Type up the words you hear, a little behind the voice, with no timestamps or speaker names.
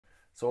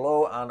So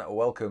hello and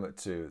welcome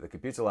to the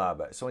Computer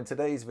Lab. So in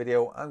today's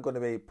video I'm going to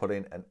be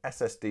putting an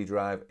SSD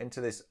drive into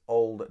this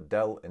old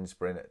Dell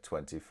Inspiron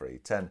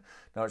 2310.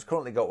 Now it's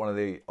currently got one of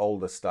the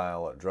older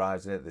style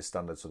drives in it, the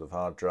standard sort of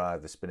hard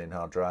drive, the spinning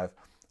hard drive.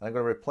 And I'm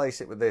going to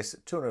replace it with this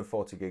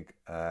 240 gig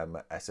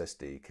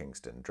SSD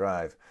Kingston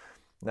drive.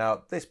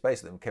 Now this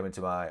basically came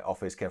into my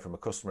office, came from a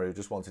customer who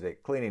just wanted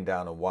it cleaning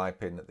down and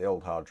wiping the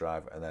old hard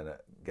drive and then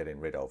getting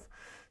rid of.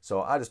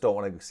 So I just don't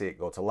want to see it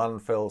go to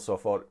landfill, so I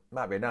thought it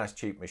might be a nice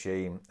cheap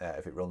machine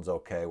if it runs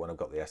okay when I've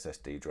got the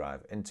SSD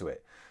drive into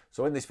it.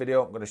 So in this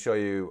video I'm going to show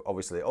you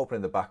obviously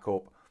opening the back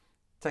up,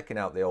 taking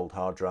out the old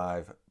hard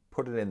drive,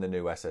 putting in the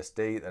new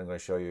SSD, then I'm going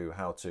to show you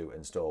how to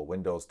install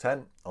Windows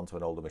 10 onto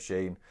an older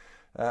machine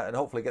and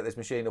hopefully get this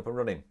machine up and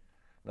running.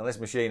 Now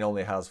this machine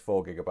only has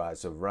 4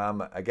 GB of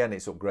RAM. Again,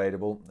 it's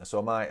upgradable, so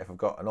I might, if I've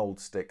got an old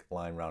stick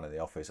lying around in the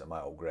office, I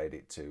might upgrade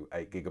it to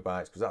 8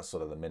 GB because that's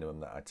sort of the minimum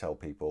that I tell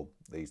people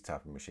these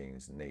type of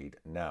machines need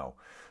now.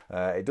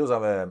 It does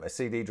have a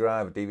CD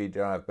drive, a DVD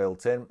drive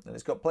built in, and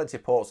it's got plenty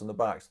of ports on the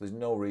back, so there's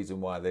no reason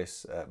why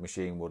this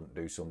machine wouldn't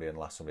do somebody and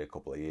last somebody a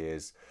couple of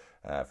years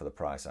for the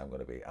price I'm going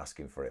to be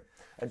asking for it.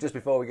 And just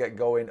before we get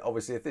going,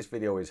 obviously if this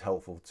video is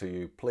helpful to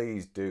you,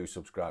 please do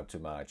subscribe to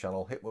my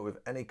channel. Hit me with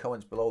any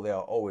comments below, they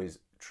are always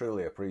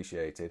truly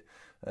appreciated,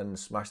 and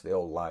smash the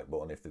old like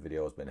button if the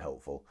video has been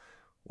helpful.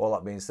 Well,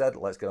 that being said,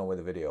 let's get on with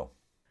the video.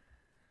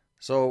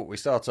 So we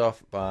start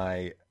off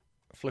by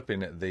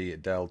flipping the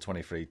Dell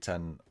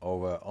 2310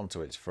 over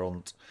onto its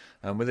front,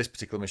 and with this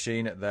particular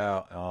machine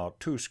there are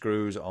 2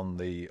 screws on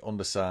the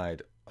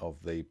underside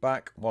of the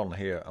back, one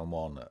here and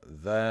one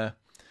there.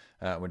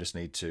 We just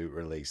need to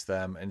release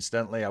them.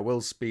 Incidentally, I will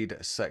speed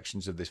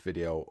sections of this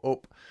video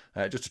up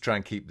just to try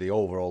and keep the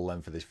overall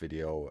length of this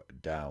video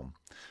down.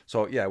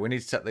 So yeah, we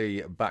need to take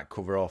the back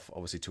cover off,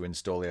 obviously, to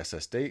install the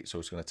SSD. So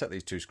we're just going to take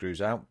these 2 screws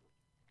out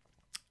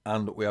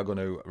and we are going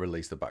to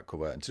release the back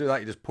cover. And to do that,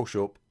 you just push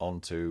up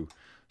onto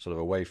sort of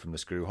away from the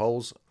screw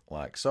holes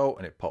like so,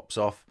 and it pops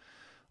off.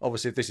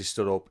 Obviously, if this is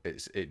stood up,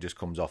 it just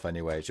comes off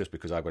anyway. It's just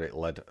because I've got it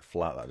lead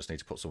flat that I just need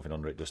to put something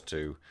under it just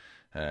to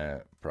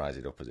prise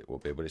it up as it will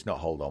be. But it's not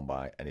held on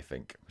by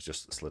anything. It's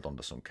just slid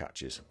under some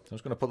catches. So I'm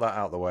just going to put that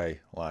out of the way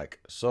like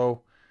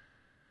so.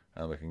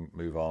 And we can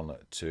move on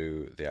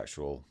to the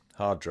actual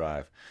hard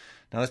drive.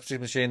 Now this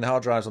particular machine, the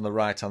hard drive's on the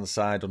right-hand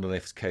side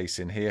underneath this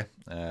casing here.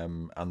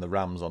 And the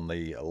RAM's on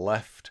the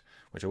left,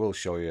 which I will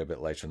show you a bit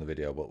later in the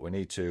video. But we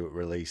need to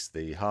release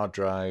the hard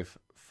drive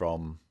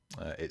from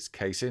its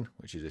casing,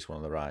 which is this one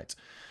on the right.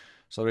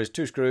 So there is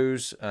 2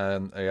 screws,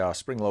 they are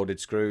spring-loaded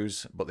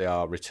screws, but they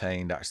are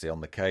retained actually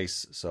on the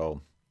case,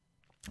 so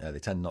they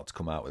tend not to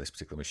come out with this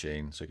particular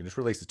machine. So you can just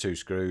release the 2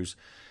 screws,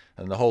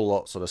 and the whole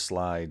lot sort of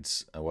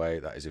slides away.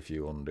 That is if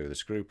you undo the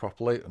screw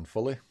properly and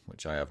fully,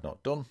 which I have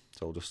not done.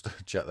 So we'll just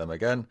check them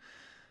again,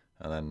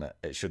 and then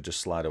it should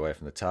just slide away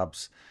from the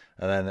tabs.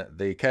 And then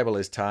the cable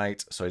is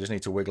tight, so you just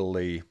need to wiggle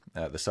the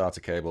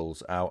SATA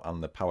cables out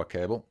and the power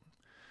cable.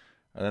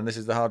 And then this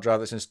is the hard drive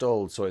that's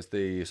installed, so it's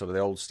the sort of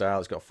the old style.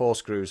 It's got 4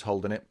 screws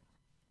holding it,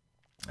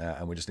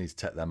 and we just need to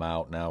take them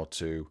out now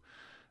to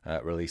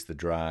release the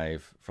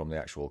drive from the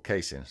actual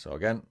casing. So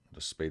again,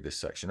 just speed this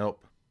section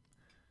up,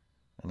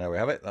 and there we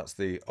have it. That's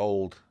the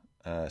old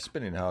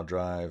spinning hard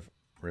drive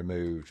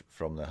removed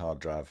from the hard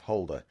drive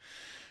holder.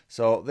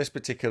 So this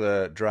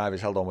particular drive is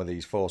held on with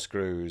these 4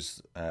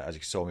 screws, as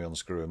you saw me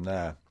unscrew them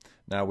there.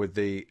 Now with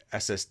the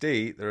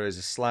SSD, there is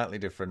a slightly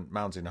different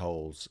mounting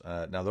holes.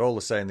 Now they're all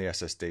the same, the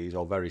SSDs,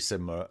 or very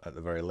similar at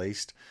the very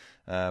least.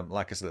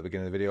 Like I said at the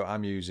beginning of the video,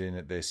 I'm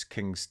using this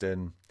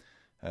Kingston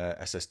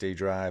SSD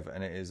drive,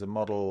 and it is a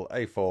model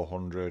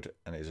A400,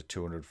 and it is a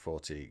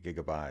 240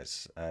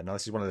 gigabytes. Now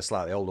this is one of the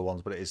slightly older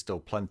ones, but it is still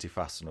plenty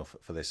fast enough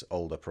for this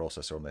older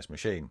processor on this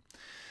machine.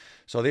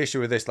 So the issue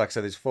with this, like I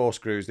said, is 4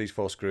 screws. These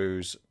 4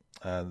 screws,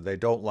 they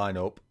don't line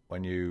up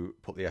when you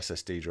put the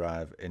SSD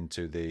drive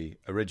into the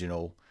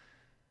original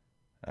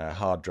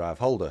hard drive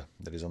holder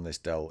that is on this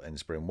Dell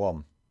Inspiron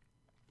One.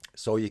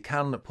 So you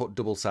can put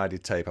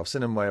double-sided tape. I've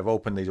seen them where I've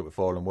opened these up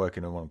before and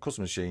working on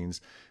custom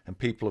machines, and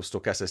people have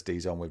stuck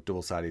SSDs on with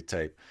double-sided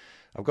tape.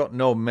 I've got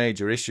no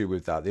major issue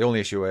with that. The only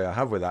issue I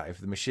have with that,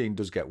 if the machine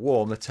does get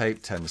warm, the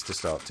tape tends to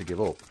start to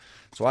give up.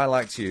 So I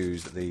like to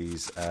use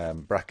these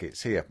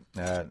brackets here.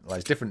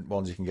 There's different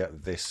ones you can get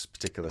with this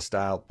particular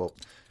style, but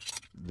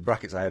the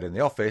brackets I had in the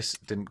office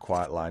didn't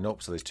quite line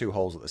up. So there's 2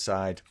 holes at the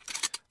side,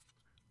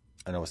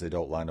 and obviously they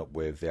don't line up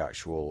with the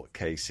actual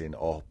casing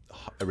or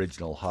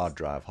original hard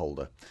drive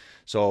holder.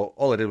 So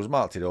all I did was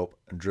marked it up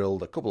and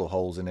drilled a couple of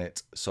holes in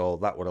it, so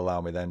that would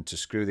allow me then to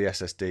screw the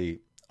SSD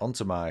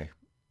onto my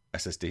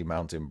SSD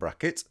mounting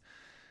bracket,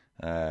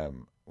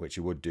 which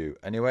you would do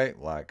anyway,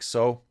 like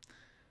so.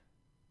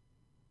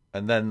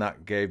 And then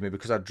that gave me,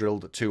 because I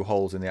drilled 2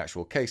 holes in the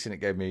actual casing,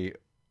 it gave me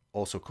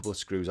also a couple of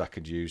screws I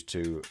could use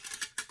to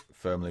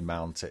firmly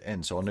mount it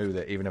in. So I knew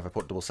that even if I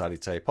put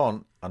double-sided tape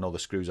on, I know the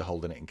screws are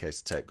holding it in case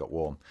the tape got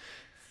warm.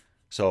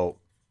 So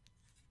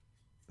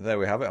there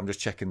we have it. I'm just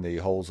checking the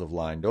holes have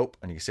lined up,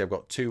 and you can see I've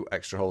got 2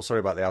 extra holes. Sorry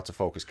about the out of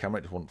focus camera,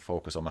 it just won't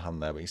focus on my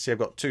hand there, but you can see I've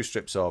got 2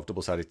 strips of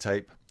double-sided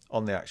tape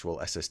on the actual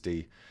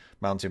SSD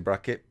mounting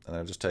bracket, and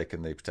I've just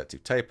taken the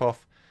protective tape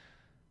off.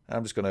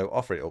 I'm just going to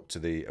offer it up to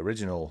the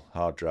original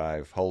hard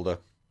drive holder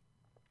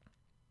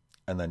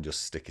and then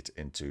just stick it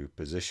into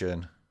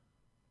position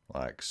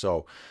like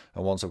so.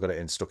 And once I've got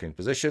it stuck in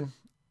position,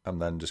 I'm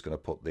then just going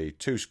to put the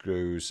 2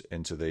 screws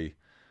into the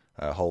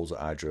holes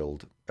that I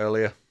drilled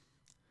earlier.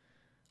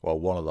 Well,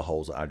 one of the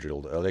holes that I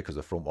drilled earlier, because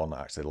the front one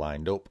actually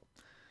lined up.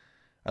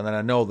 And then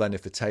I know then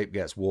if the tape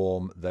gets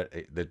warm that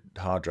the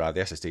hard drive,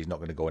 the SSD, is not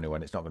going to go anywhere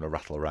and it's not going to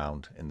rattle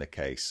around in the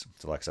case.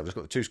 So like I said, I've just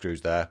got the 2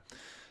 screws there,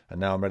 and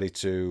now I'm ready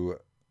to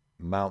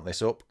mount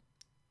this up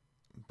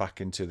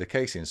back into the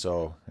casing.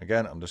 So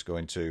again, I'm just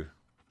going to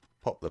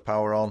pop the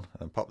power on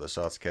and pop the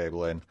SATA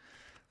cable in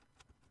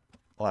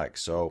like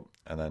so,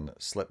 and then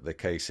slip the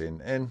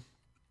casing in,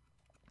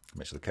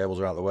 make sure the cables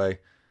are out of the way,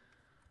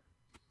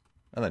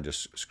 and then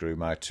just screw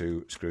my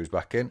 2 screws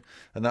back in,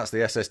 and that's the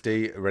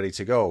SSD ready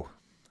to go.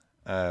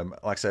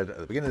 Like I said at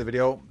the beginning of the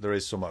video, there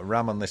is some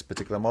RAM on this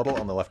particular model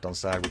on the left hand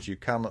side which you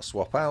can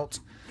swap out,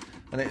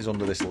 and it is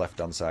under this left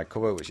hand side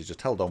cover, which is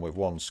just held on with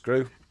 1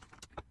 screw.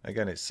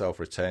 Again, it's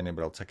self-retaining,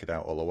 but I'll take it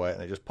out all the way,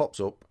 and it just pops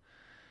up,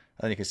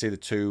 and then you can see the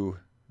 2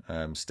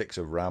 sticks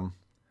of RAM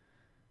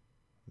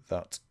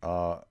that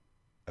are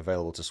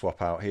available to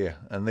swap out here.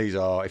 And these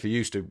are, if you're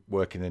used to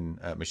working in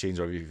machines,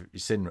 or if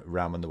you've seen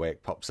RAM and the way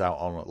it pops out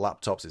on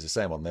laptops, it's the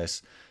same on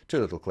this. 2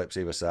 little clips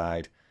either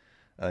side,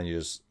 and then you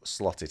just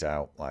slot it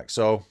out like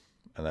so,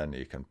 and then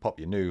you can pop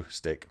your new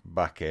stick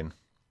back in,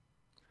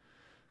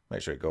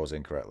 make sure it goes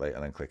in correctly,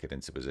 and then click it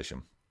into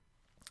position,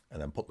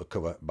 and then put the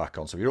cover back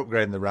on. So if you're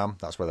upgrading the RAM,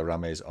 that's where the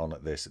RAM is on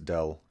this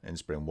Dell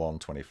Inspiron One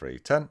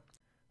 2310.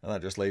 And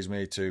that just leaves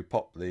me to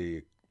pop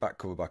the back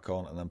cover back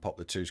on and then pop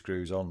the 2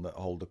 screws on that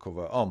hold the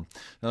cover on.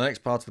 Now the next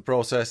part of the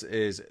process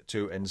is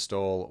to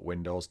install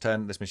Windows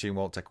 10. This machine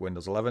won't take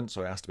Windows 11,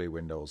 so it has to be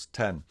Windows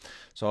 10.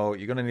 So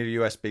you're going to need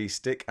a USB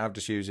stick. I'm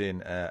just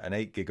using an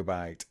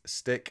 8GB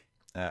stick,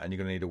 and you're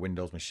going to need a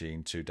Windows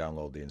machine to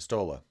download the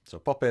installer. So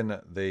pop in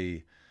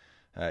the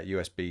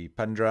USB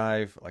pen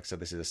drive. Like I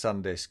said, this is a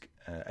SanDisk,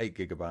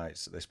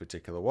 8GB, this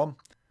particular one.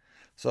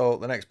 So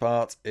the next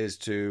part is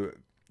to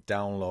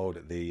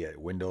download the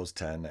Windows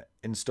 10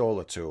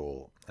 installer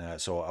tool.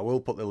 So I will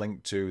put the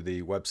link to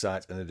the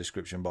website in the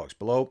description box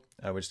below.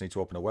 We just need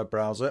to open a web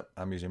browser.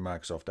 I'm using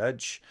Microsoft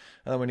Edge,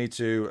 and then we need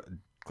to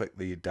click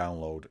the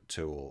download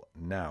tool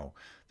now.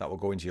 That will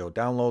go into your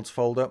downloads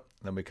folder.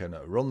 Then we can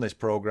run this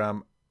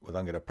program. We'll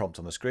then get a prompt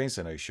on the screen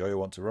saying, are you sure you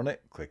want to run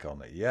it? Click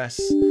on yes.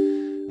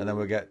 And then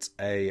we'll get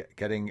a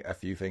getting a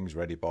few things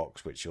ready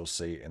box, which you'll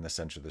see in the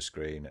center of the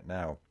screen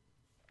now.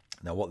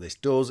 Now what this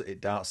does, it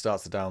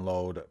starts to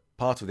download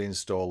part of the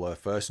installer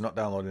first. Not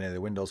downloading any of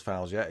the Windows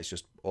files yet, it's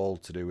just all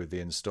to do with the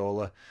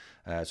installer.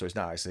 So it's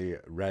not actually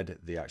read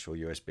the actual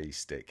USB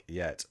stick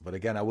yet. But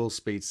again, I will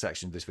speed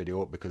section this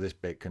video up because this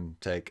bit can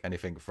take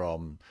anything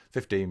from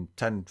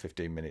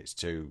 10-15 minutes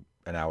to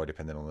an hour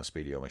depending on the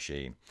speed of your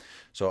machine.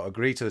 So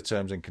agree to the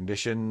terms and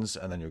conditions,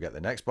 and then you'll get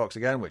the next box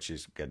again, which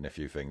is getting a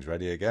few things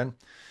ready again.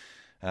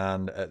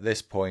 And at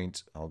this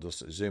point, I'll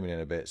just zoom in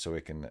a bit so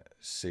we can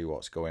see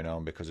what's going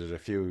on, because there's a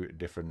few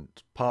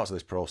different parts of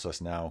this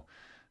process now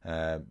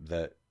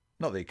that,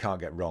 not that you can't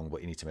get wrong,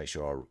 but you need to make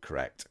sure are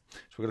correct. So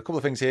we've got a couple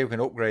of things here. We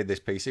can upgrade this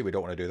PC. We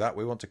don't want to do that.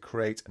 We want to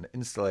create an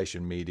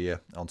installation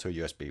media onto a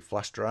USB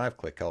flash drive.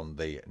 Click on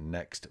the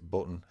next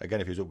button. Again,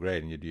 if you're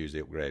upgrading, you'd use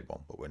the upgrade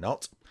one, but we're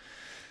not.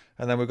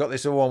 And then we've got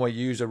this other one where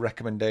user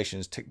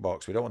recommendations tick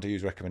box. We don't want to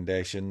use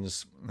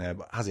recommendations,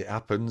 but as it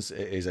happens,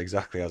 it is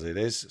exactly as it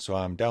is. So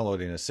I'm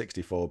downloading a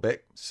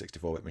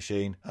 64-bit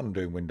machine, and I'm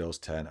doing Windows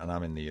 10, and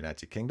I'm in the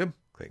United Kingdom.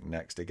 Click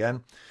next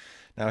again.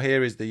 Now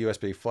here is the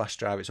USB flash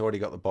drive. It's already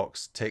got the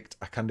box ticked.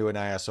 I can do an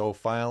ISO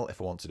file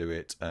if I want to do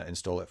it,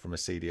 install it from a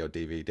CD or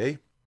DVD.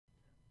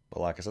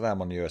 But like I said,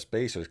 I'm on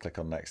USB, so just click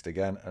on next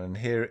again. And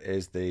here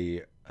is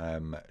the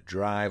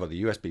drive, or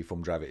the USB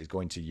thumb drive it is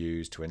going to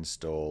use to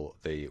install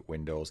the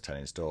Windows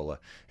 10 installer.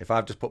 If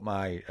I've just put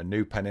a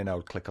new pen in, I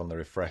would click on the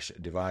refresh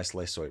device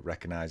list so it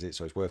recognizes it.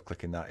 So it's worth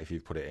clicking that if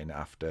you've put it in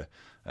after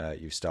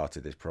you've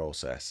started this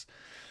process.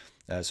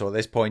 So at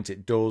this point,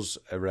 it does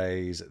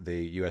erase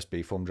the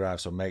USB thumb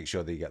drive, so make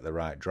sure that you get the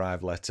right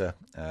drive letter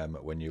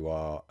when you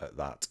are at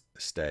that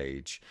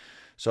stage.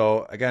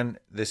 So again,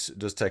 this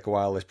does take a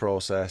while, this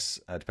process,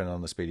 depending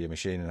on the speed of your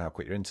machine and how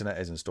quick your internet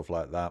is and stuff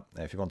like that.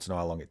 If you want to know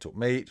how long it took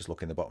me, just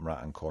look in the bottom right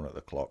hand corner of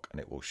the clock and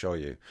it will show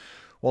you.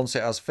 Once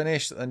it has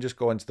finished, then just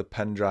go into the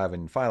pen drive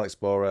in File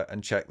Explorer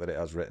and check that it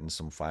has written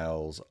some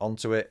files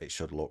onto it. It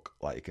should look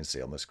like you can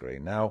see on the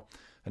screen now.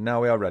 And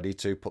now we are ready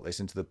to put this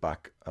into the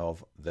back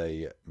of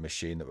the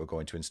machine that we're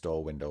going to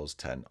install Windows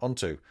 10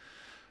 onto.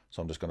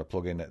 So I'm just going to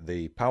plug in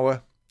the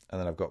power, and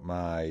then I've got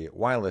my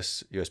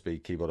wireless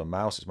USB keyboard and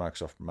mouse. It's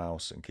Microsoft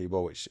mouse and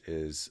keyboard, which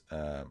is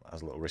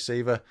has a little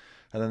receiver.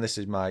 And then this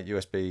is my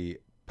USB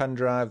pen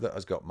drive that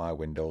has got my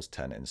Windows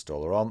 10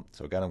 installer on.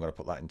 So again, I'm going to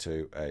put that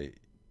into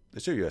the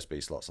 2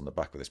 USB slots on the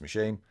back of this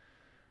machine.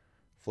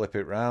 Flip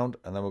it round,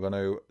 and then we're going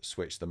to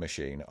switch the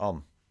machine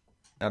on.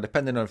 Now,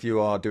 depending on if you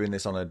are doing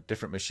this on a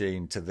different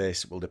machine to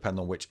this, will depend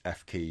on which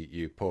F key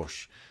you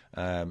push.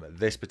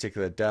 This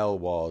particular Dell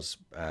was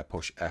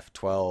push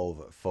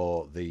F12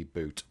 for the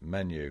boot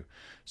menu.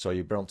 So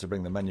you want to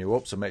bring the menu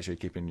up, so make sure you're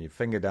keeping your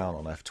finger down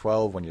on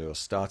F12 when you're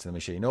starting the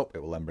machine up.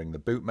 It will then bring the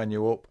boot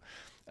menu up,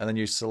 and then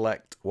you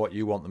select what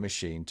you want the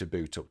machine to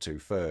boot up to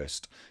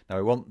first. Now,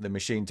 we want the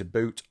machine to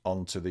boot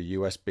onto the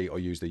USB, or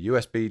use the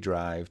USB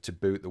drive to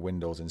boot the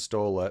Windows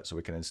installer so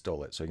we can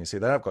install it. So you can see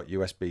there I've got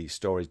USB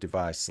storage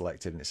device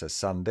selected, and it says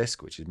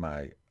SanDisk, which is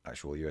my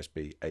actual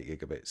USB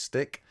 8GB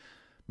stick.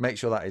 Make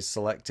sure that is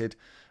selected,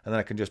 and then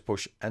I can just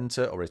push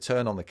enter or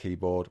return on the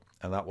keyboard,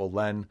 and that will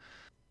then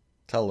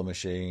tell the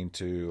machine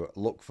to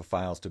look for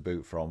files to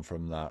boot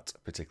from that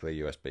particular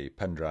USB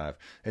pen drive.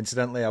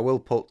 Incidentally, I will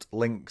put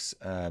links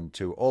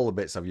to all the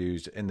bits I've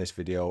used in this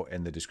video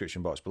in the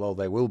description box below.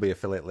 They will be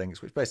affiliate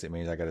links, which basically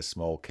means I get a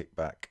small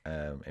kickback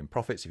in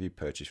profits if you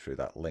purchase through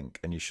that link,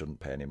 and you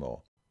shouldn't pay any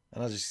more.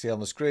 And as you see on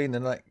the screen,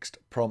 the next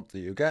prompt that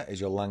you get is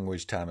your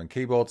language, time and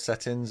keyboard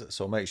settings.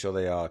 So make sure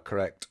they are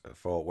correct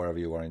for wherever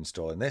you are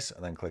installing this,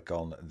 and then click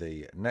on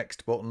the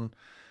next button.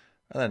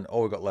 And then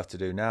all we've got left to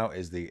do now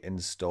is the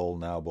Install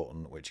Now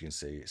button, which you can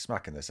see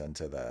smack in the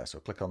center there. So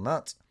click on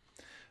that,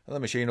 and the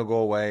machine will go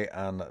away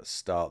and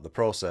start the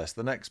process.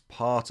 The next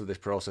part of this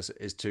process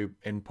is to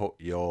input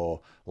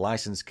your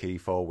license key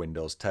for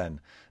Windows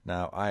 10.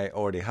 Now, I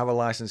already have a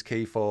license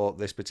key for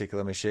this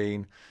particular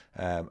machine,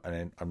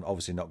 and I'm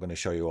obviously not going to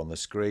show you on the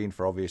screen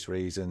for obvious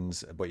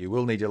reasons, but you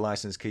will need your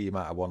license key. You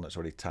might have one that's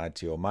already tied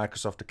to your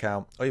Microsoft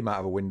account, or you might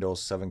have a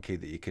Windows 7 key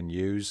that you can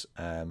use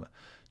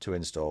to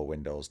install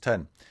Windows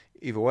 10.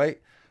 Either way,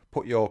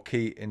 put your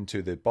key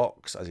into the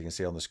box, as you can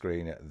see on the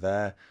screen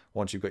there.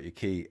 Once you've got your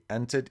key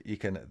entered, you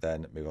can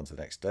then move on to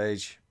the next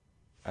stage.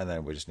 And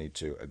then we just need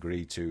to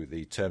agree to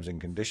the terms and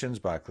conditions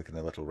by clicking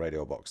the little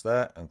radio box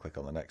there, and click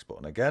on the next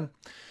button again.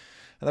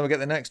 And then we get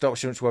the next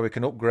option, which is where we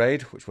can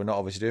upgrade, which we're not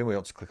obviously doing. We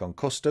want to click on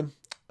custom,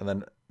 and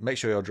then make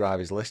sure your drive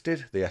is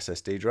listed, the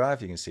SSD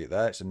drive. You can see it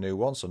there. It's a new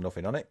one, so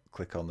nothing on it.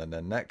 Click on the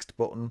next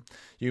button.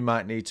 You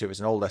might need to, if it's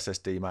an old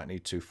SSD, you might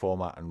need to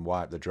format and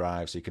wipe the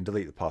drive, so you can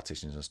delete the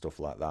partitions and stuff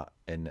like that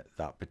in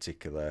that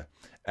particular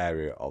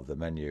area of the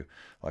menu.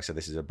 Like I said,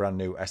 this is a brand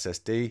new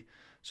SSD,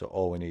 so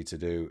all we need to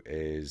do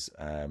is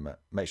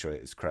make sure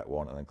it's the correct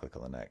one, and then click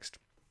on the next.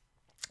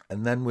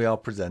 And then we are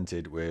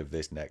presented with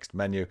this next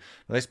menu.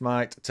 Now, this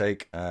might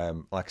take,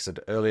 like I said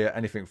earlier,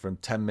 anything from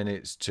 10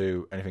 minutes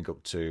to anything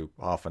up to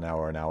half an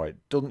hour, an hour. It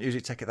doesn't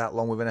usually take it that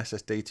long with an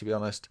SSD, to be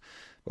honest.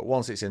 But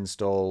once it's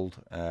installed,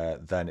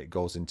 then it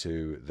goes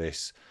into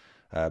this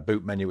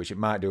boot menu, which it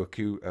might do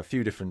a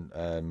few different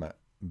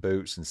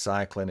boots and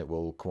cycling. It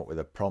will come up with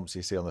a prompt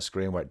you see on the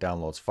screen where it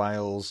downloads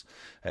files.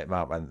 It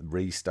might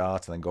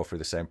restart and then go through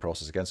the same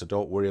process again, so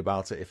don't worry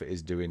about it if it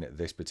is doing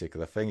this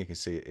particular thing. You can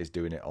see it is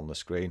doing it on the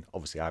screen.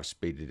 Obviously I've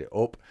speeded it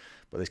up,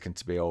 but this can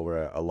be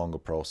over a longer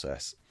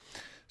process.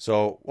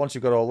 So once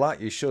you've got all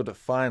that, you should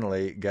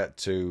finally get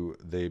to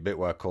the bit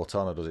where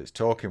Cortana does its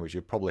talking, which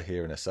you'll probably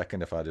hear in a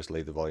second if I just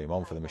leave the volume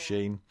on for the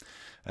machine.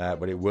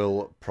 But it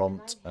will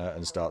prompt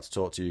and start to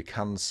talk to you. You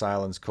can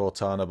silence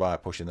Cortana by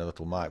pushing the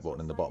little mic button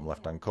in the bottom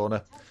left-hand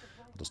corner.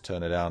 I'll just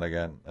turn it down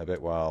again a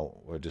bit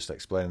while we're just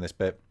explaining this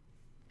bit.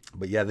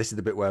 But yeah, this is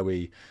the bit where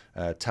we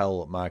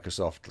tell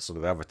Microsoft sort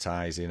of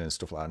advertising and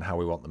stuff like that, and how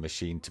we want the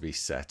machine to be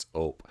set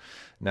up.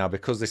 Now,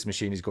 because this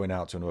machine is going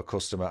out to another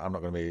customer, I'm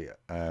not going to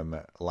be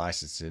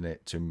licensing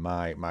it to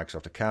my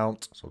Microsoft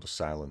account, so I'll just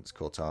silence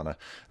Cortana.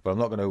 But I'm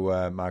not going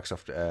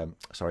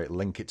to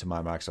link it to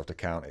my Microsoft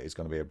account. It is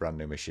going to be a brand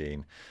new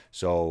machine.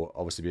 So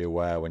obviously be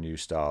aware when you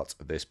start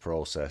this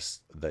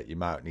process that you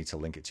might need to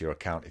link it to your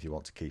account if you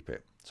want to keep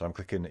it. So I'm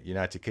clicking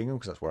United Kingdom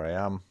because that's where I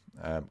am.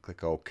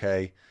 Click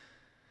OK.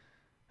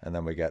 And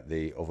then we get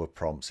the other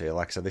prompts here.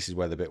 Like I said, this is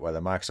where the bit where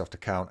the Microsoft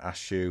account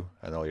asks you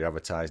and all your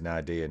advertising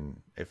ID, and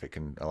if it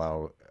can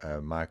allow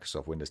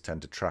Microsoft Windows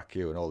 10 to track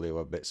you and all the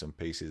other bits and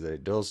pieces that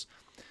it does.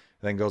 It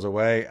then goes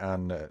away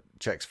and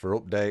checks for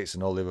updates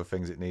and all the other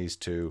things it needs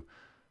to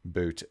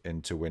boot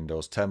into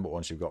Windows 10. But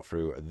once you've got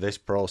through this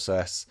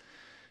process,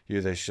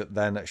 you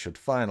should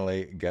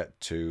finally get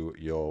to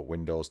your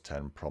Windows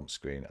 10 prompt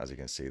screen, as you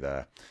can see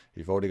there. If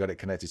you've already got it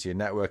connected to your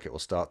network, it will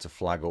start to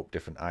flag up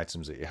different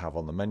items that you have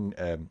on the menu,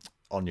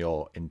 on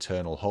your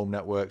internal home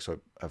network. So,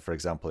 for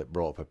example, it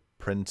brought up a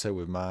printer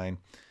with mine.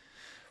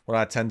 What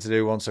I tend to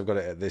do once I've got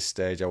it at this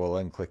stage, I will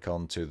then click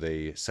on to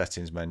the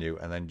settings menu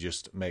and then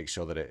just make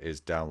sure that it is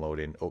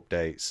downloading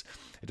updates.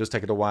 It does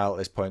take it a while at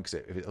this point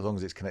because as long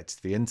as it's connected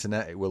to the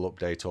internet, it will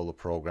update all the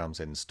programs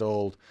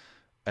installed.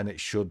 And it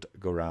should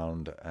go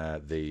around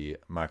the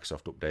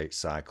Microsoft update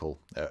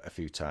cycle a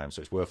few times.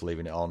 So it's worth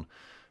leaving it on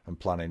and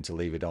planning to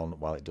leave it on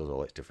while it does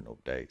all its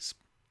different updates.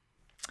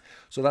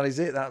 So that is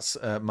it. That's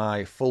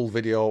my full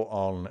video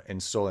on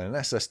installing an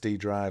SSD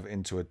drive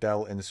into a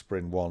Dell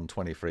Inspiron One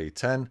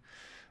 2310.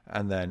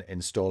 and then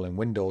installing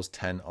Windows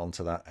 10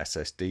 onto that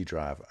SSD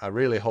drive. I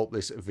really hope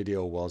this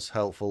video was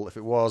helpful. If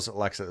it was,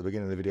 like I said at the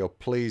beginning of the video,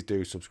 please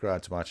do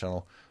subscribe to my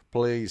channel.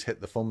 Please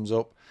hit the thumbs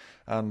up,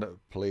 and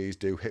please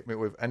do hit me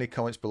with any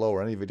comments below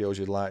or any videos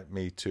you'd like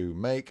me to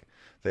make.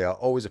 They are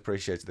always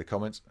appreciated, the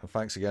comments, and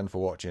thanks again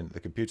for watching The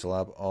Computer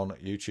Lab on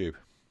YouTube.